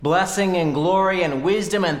Blessing and glory and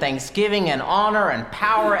wisdom and thanksgiving and honor and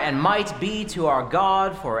power and might be to our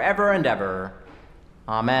God forever and ever.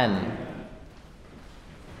 Amen.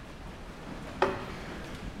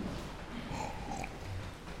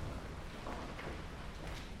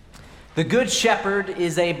 The Good Shepherd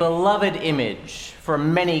is a beloved image for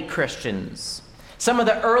many Christians. Some of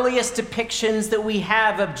the earliest depictions that we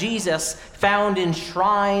have of Jesus found in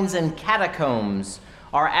shrines and catacombs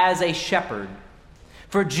are as a shepherd.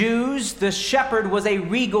 For Jews, the shepherd was a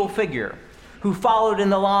regal figure who followed in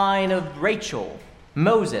the line of Rachel,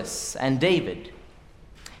 Moses, and David.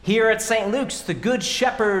 Here at St. Luke's, the Good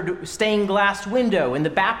Shepherd stained glass window in the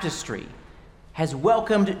baptistry has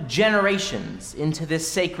welcomed generations into this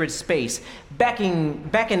sacred space,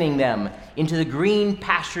 beckoning them into the green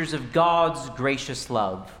pastures of God's gracious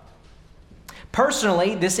love.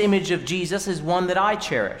 Personally, this image of Jesus is one that I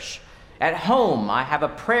cherish. At home, I have a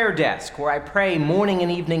prayer desk where I pray morning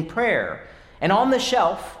and evening prayer. And on the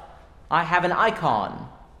shelf, I have an icon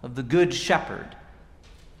of the Good Shepherd.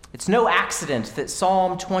 It's no accident that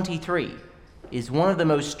Psalm 23 is one of the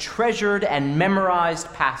most treasured and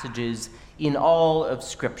memorized passages in all of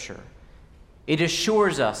Scripture. It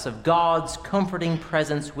assures us of God's comforting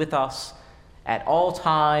presence with us at all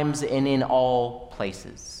times and in all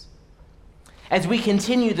places. As we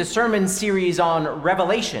continue the sermon series on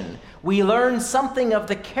Revelation, we learn something of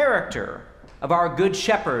the character of our Good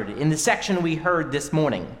Shepherd in the section we heard this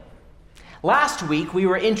morning. Last week, we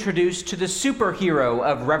were introduced to the superhero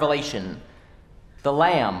of Revelation, the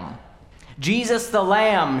Lamb. Jesus the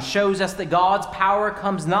Lamb shows us that God's power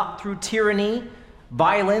comes not through tyranny,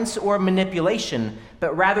 violence, or manipulation,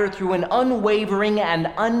 but rather through an unwavering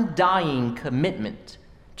and undying commitment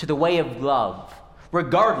to the way of love,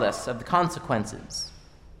 regardless of the consequences.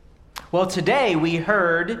 Well, today we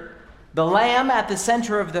heard the Lamb at the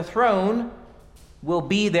center of the throne will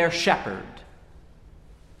be their shepherd.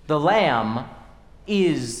 The Lamb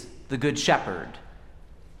is the Good Shepherd.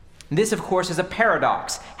 This, of course, is a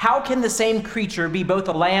paradox. How can the same creature be both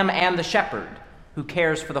the lamb and the shepherd who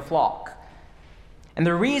cares for the flock? And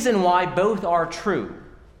the reason why both are true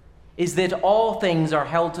is that all things are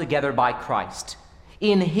held together by Christ.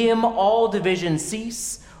 In him, all divisions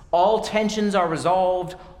cease, all tensions are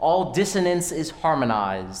resolved, all dissonance is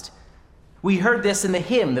harmonized. We heard this in the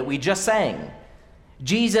hymn that we just sang.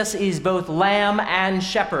 Jesus is both lamb and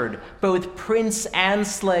shepherd, both prince and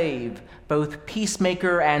slave, both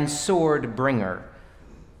peacemaker and sword bringer.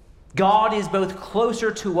 God is both closer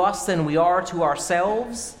to us than we are to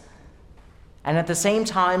ourselves, and at the same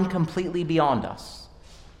time completely beyond us.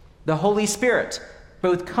 The Holy Spirit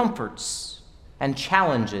both comforts and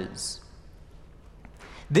challenges.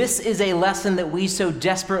 This is a lesson that we so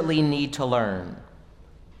desperately need to learn,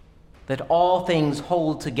 that all things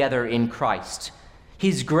hold together in Christ.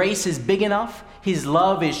 His grace is big enough, his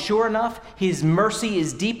love is sure enough, his mercy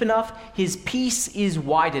is deep enough, his peace is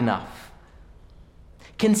wide enough.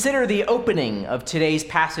 Consider the opening of today's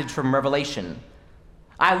passage from Revelation.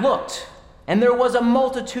 I looked, and there was a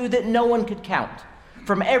multitude that no one could count,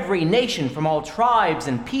 from every nation, from all tribes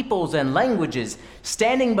and peoples and languages,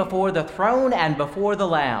 standing before the throne and before the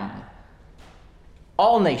Lamb.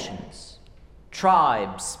 All nations,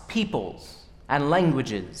 tribes, peoples, and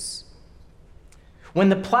languages. When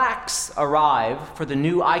the plaques arrive for the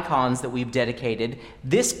new icons that we've dedicated,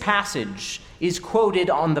 this passage is quoted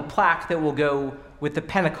on the plaque that will go with the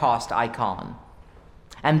Pentecost icon.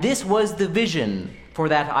 And this was the vision for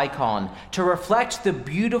that icon, to reflect the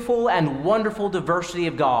beautiful and wonderful diversity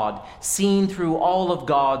of God seen through all of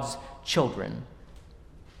God's children.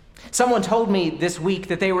 Someone told me this week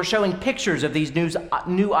that they were showing pictures of these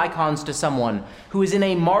new icons to someone who is in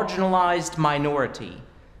a marginalized minority.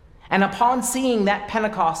 And upon seeing that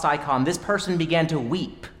Pentecost icon, this person began to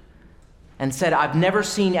weep and said, "I've never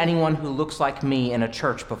seen anyone who looks like me in a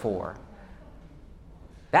church before."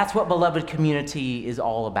 That's what beloved community is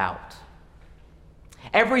all about.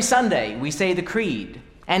 Every Sunday, we say the Creed.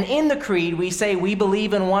 And in the Creed, we say we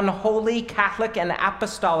believe in one holy, Catholic, and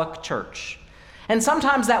apostolic church. And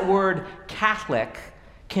sometimes that word Catholic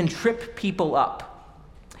can trip people up,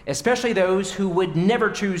 especially those who would never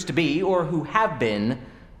choose to be or who have been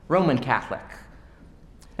Roman Catholic.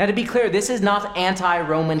 Now, to be clear, this is not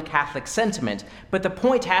anti-Roman Catholic sentiment, but the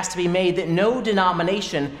point has to be made that no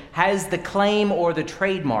denomination has the claim or the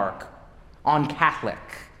trademark on Catholic.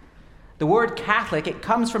 The word Catholic, it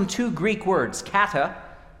comes from two Greek words, kata,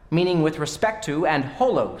 meaning with respect to, and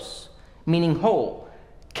holos, meaning whole.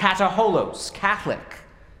 Kataholos, Catholic.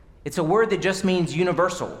 It's a word that just means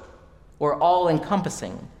universal or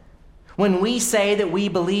all-encompassing. When we say that we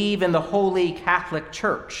believe in the Holy Catholic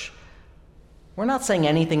Church, We're not saying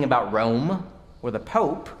anything about Rome or the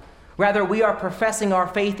Pope. Rather, we are professing our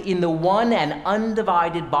faith in the one and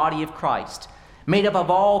undivided body of Christ, made up of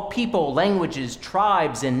all people, languages,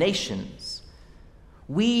 tribes, and nations.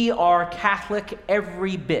 We are Catholic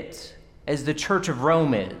every bit as the Church of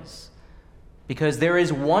Rome is, because there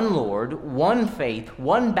is one Lord, one faith,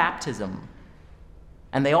 one baptism,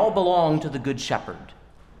 and they all belong to the Good Shepherd.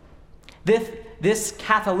 This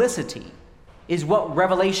Catholicity is what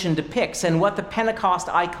Revelation depicts and what the Pentecost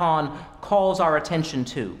icon calls our attention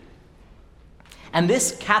to. And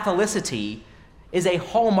this Catholicity is a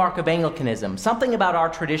hallmark of Anglicanism, something about our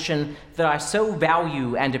tradition that I so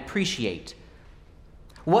value and appreciate.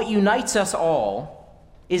 What unites us all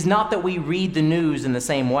is not that we read the news in the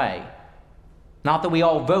same way, not that we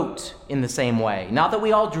all vote in the same way, not that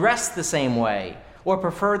we all dress the same way, or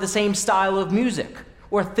prefer the same style of music,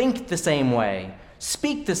 or think the same way,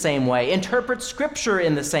 speak the same way, interpret Scripture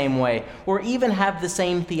in the same way, or even have the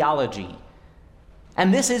same theology.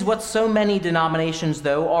 And this is what so many denominations,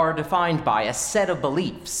 though, are defined by: a set of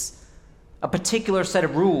beliefs, a particular set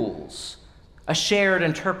of rules, a shared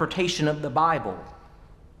interpretation of the Bible.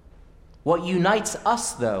 What unites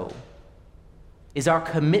us, though, is our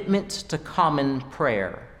commitment to common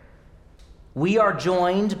prayer. We are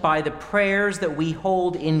joined by the prayers that we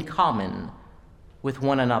hold in common with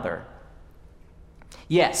one another.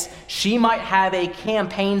 Yes, she might have a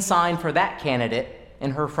campaign sign for that candidate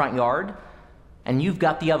in her front yard, and you've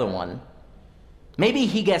got the other one. Maybe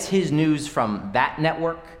he gets his news from that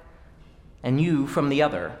network, and you from the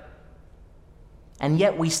other. And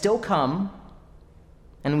yet we still come,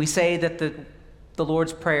 and we say that the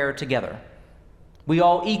Lord's Prayer together. We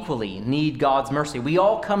all equally need God's mercy. We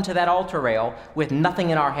all come to that altar rail with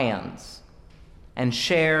nothing in our hands and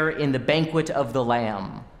share in the banquet of the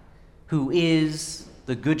Lamb, who is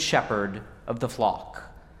the Good Shepherd of the flock.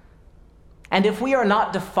 And if we are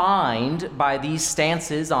not defined by these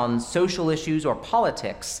stances on social issues or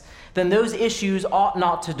politics, then those issues ought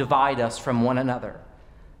not to divide us from one another.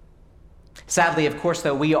 Sadly, of course,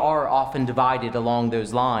 though, we are often divided along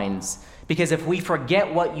those lines, because if we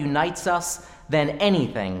forget what unites us, then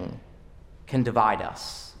anything can divide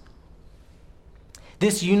us.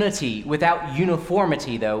 This unity without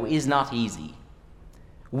uniformity, though, is not easy.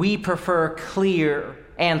 We prefer clear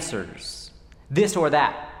answers, this or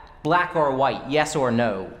that, black or white, yes or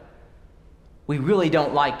no. We really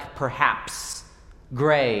don't like perhaps,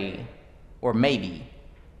 gray, or maybe.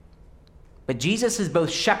 But Jesus is both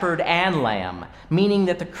shepherd and lamb, meaning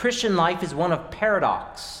that the Christian life is one of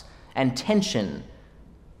paradox and tension.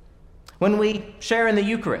 When we share in the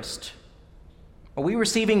Eucharist, are we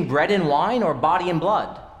receiving bread and wine or body and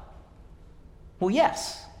blood? Well,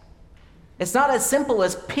 yes. It's not as simple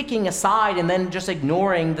as picking a side and then just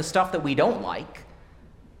ignoring the stuff that we don't like.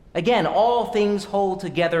 Again, all things hold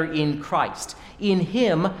together in Christ. In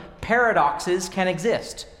him, paradoxes can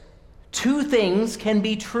exist. Two things can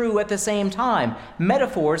be true at the same time.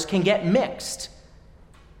 Metaphors can get mixed.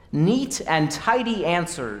 Neat and tidy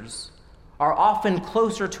answers are often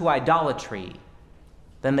closer to idolatry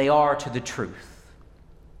than they are to the truth.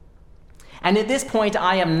 And at this point,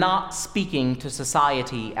 I am not speaking to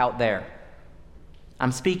society out there.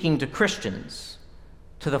 I'm speaking to Christians,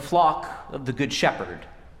 to the flock of the Good Shepherd.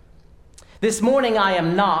 This morning, I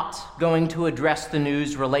am not going to address the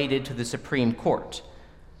news related to the Supreme Court.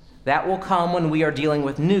 That will come when we are dealing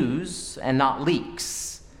with news and not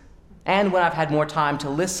leaks, and when I've had more time to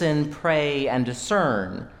listen, pray, and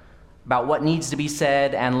discern about what needs to be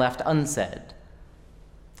said and left unsaid.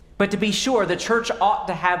 But to be sure, the church ought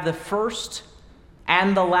to have the first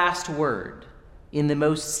and the last word in the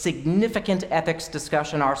most significant ethics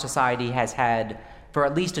discussion our society has had for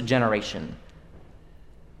at least a generation.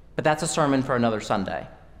 But that's a sermon for another Sunday.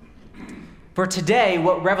 For today,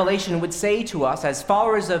 what Revelation would say to us as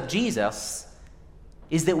followers of Jesus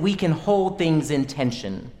is that we can hold things in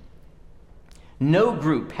tension. No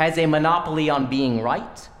group has a monopoly on being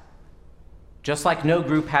right, just like no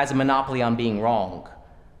group has a monopoly on being wrong.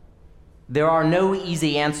 There are no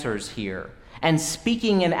easy answers here, and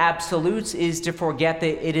speaking in absolutes is to forget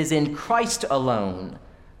that it is in Christ alone,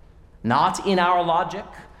 not in our logic,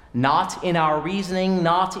 not in our reasoning,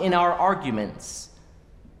 not in our arguments,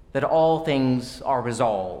 that all things are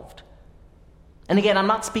resolved. And again, I'm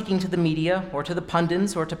not speaking to the media or to the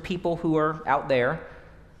pundits or to people who are out there.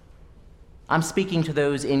 I'm speaking to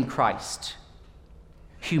those in Christ.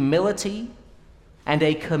 Humility and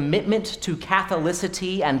a commitment to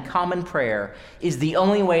Catholicity and common prayer is the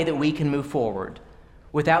only way that we can move forward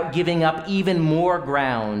without giving up even more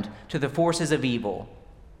ground to the forces of evil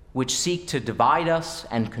which seek to divide us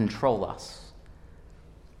and control us.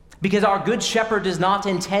 Because our Good Shepherd does not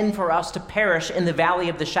intend for us to perish in the valley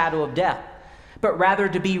of the shadow of death, but rather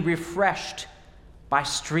to be refreshed by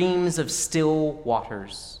streams of still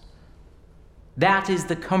waters. That is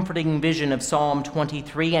the comforting vision of Psalm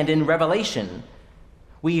 23, and in Revelation,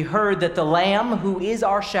 we heard that the Lamb, who is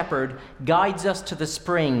our shepherd, guides us to the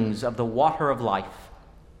springs of the water of life.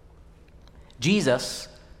 Jesus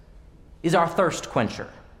is our thirst quencher,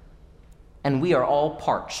 and we are all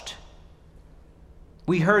parched.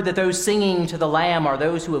 We heard that those singing to the Lamb are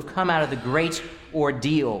those who have come out of the great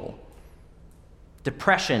ordeal: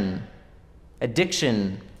 depression,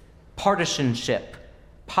 addiction, partisanship,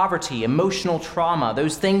 poverty, emotional trauma,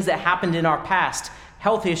 those things that happened in our past,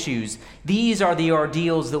 health issues. These are the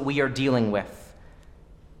ordeals that we are dealing with,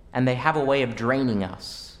 and they have a way of draining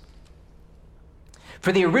us.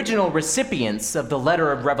 For the original recipients of the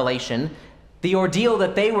letter of Revelation, the ordeal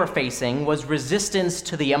that they were facing was resistance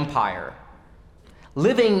to the empire.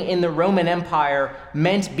 Living in the Roman Empire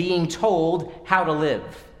meant being told how to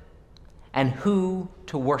live and who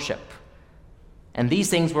to worship. And these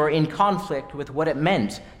things were in conflict with what it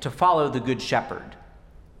meant to follow the Good Shepherd.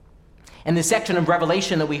 In the section of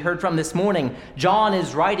Revelation that we heard from this morning, John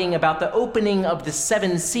is writing about the opening of the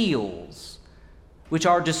 7 seals, which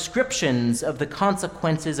are descriptions of the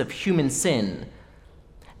consequences of human sin.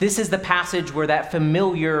 This is the passage where that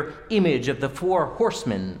familiar image of the 4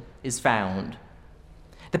 horsemen is found.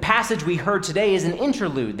 The passage we heard today is an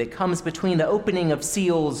interlude that comes between the opening of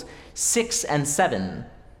seals 6 and 7.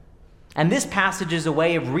 And this passage is a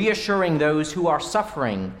way of reassuring those who are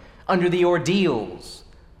suffering under the ordeals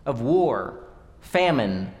of war,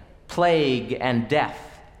 famine, plague, and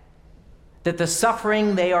death, that the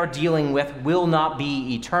suffering they are dealing with will not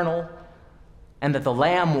be eternal, and that the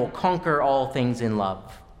Lamb will conquer all things in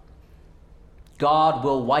love. God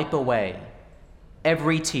will wipe away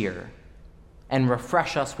every tear and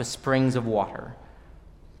refresh us with springs of water.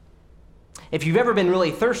 If you've ever been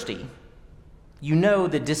really thirsty, you know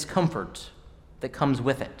the discomfort that comes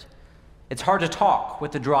with it. It's hard to talk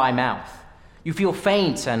with a dry mouth. You feel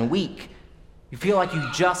faint and weak. You feel like you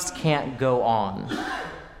just can't go on.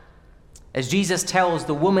 As Jesus tells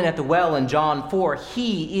the woman at the well in John 4,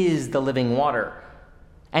 he is the living water.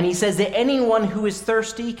 And he says that anyone who is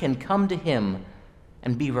thirsty can come to him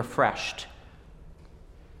and be refreshed.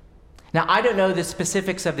 Now, I don't know the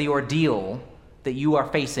specifics of the ordeal that you are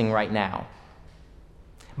facing right now.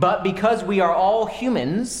 But because we are all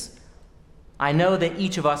humans, I know that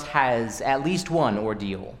each of us has at least one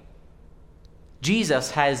ordeal.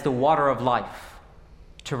 Jesus has the water of life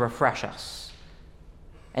to refresh us.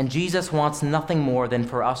 And Jesus wants nothing more than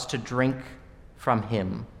for us to drink from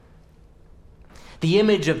him. The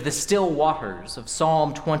image of the still waters of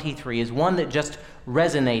Psalm 23 is one that just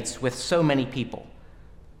resonates with so many people.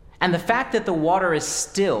 And the fact that the water is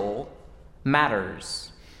still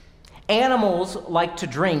matters. Animals like to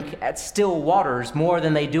drink at still waters more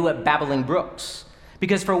than they do at babbling brooks,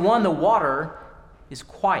 because for one, the water is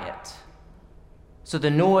quiet, so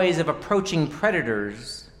the noise of approaching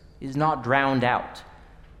predators is not drowned out.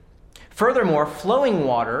 Furthermore, flowing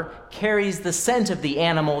water carries the scent of the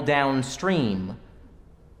animal downstream,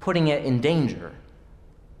 putting it in danger.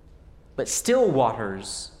 But still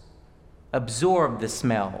waters absorb the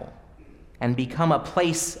smell and become a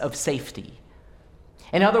place of safety.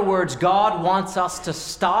 In other words, God wants us to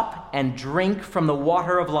stop and drink from the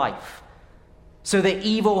water of life so that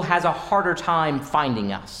evil has a harder time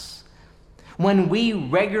finding us. When we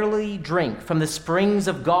regularly drink from the springs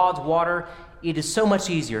of God's water, it is so much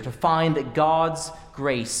easier to find that God's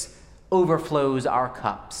grace overflows our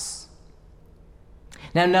cups.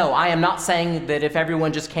 Now, no, I am not saying that if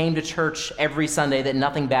everyone just came to church every Sunday that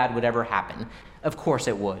nothing bad would ever happen. Of course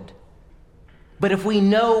it would. But if we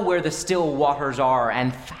know where the still waters are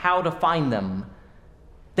and how to find them,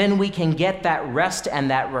 then we can get that rest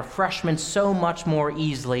and that refreshment so much more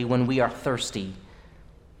easily when we are thirsty.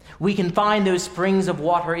 We can find those springs of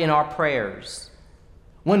water in our prayers,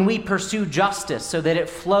 when we pursue justice so that it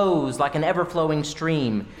flows like an ever-flowing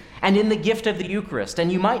stream, and in the gift of the Eucharist.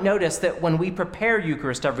 And you might notice that when we prepare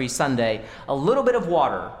Eucharist every Sunday, a little bit of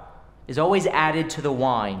water is always added to the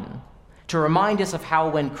wine, to remind us of how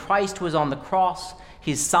when Christ was on the cross,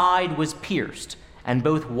 his side was pierced, and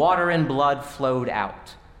both water and blood flowed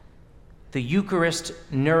out. The Eucharist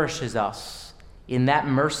nourishes us in that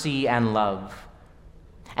mercy and love.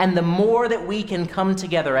 And the more that we can come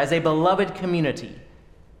together as a beloved community,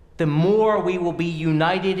 the more we will be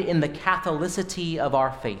united in the Catholicity of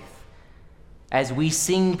our faith, as we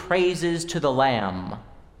sing praises to the Lamb,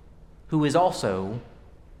 who is also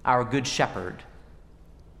our Good Shepherd.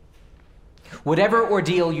 Whatever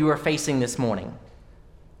ordeal you are facing this morning,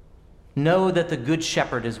 Know that the Good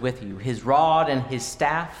Shepherd is with you. His rod and his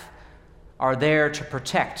staff are there to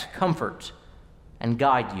protect, comfort, and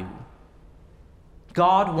guide you.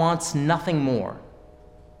 God wants nothing more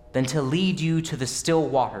than to lead you to the still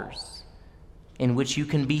waters in which you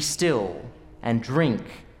can be still and drink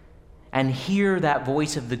and hear that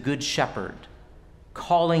voice of the Good Shepherd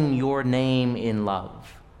calling your name in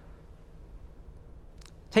love.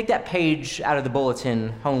 Take that page out of the bulletin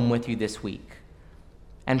home with you this week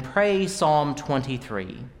and pray Psalm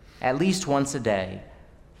 23 at least once a day,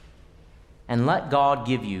 and let God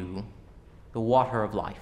give you the water of life.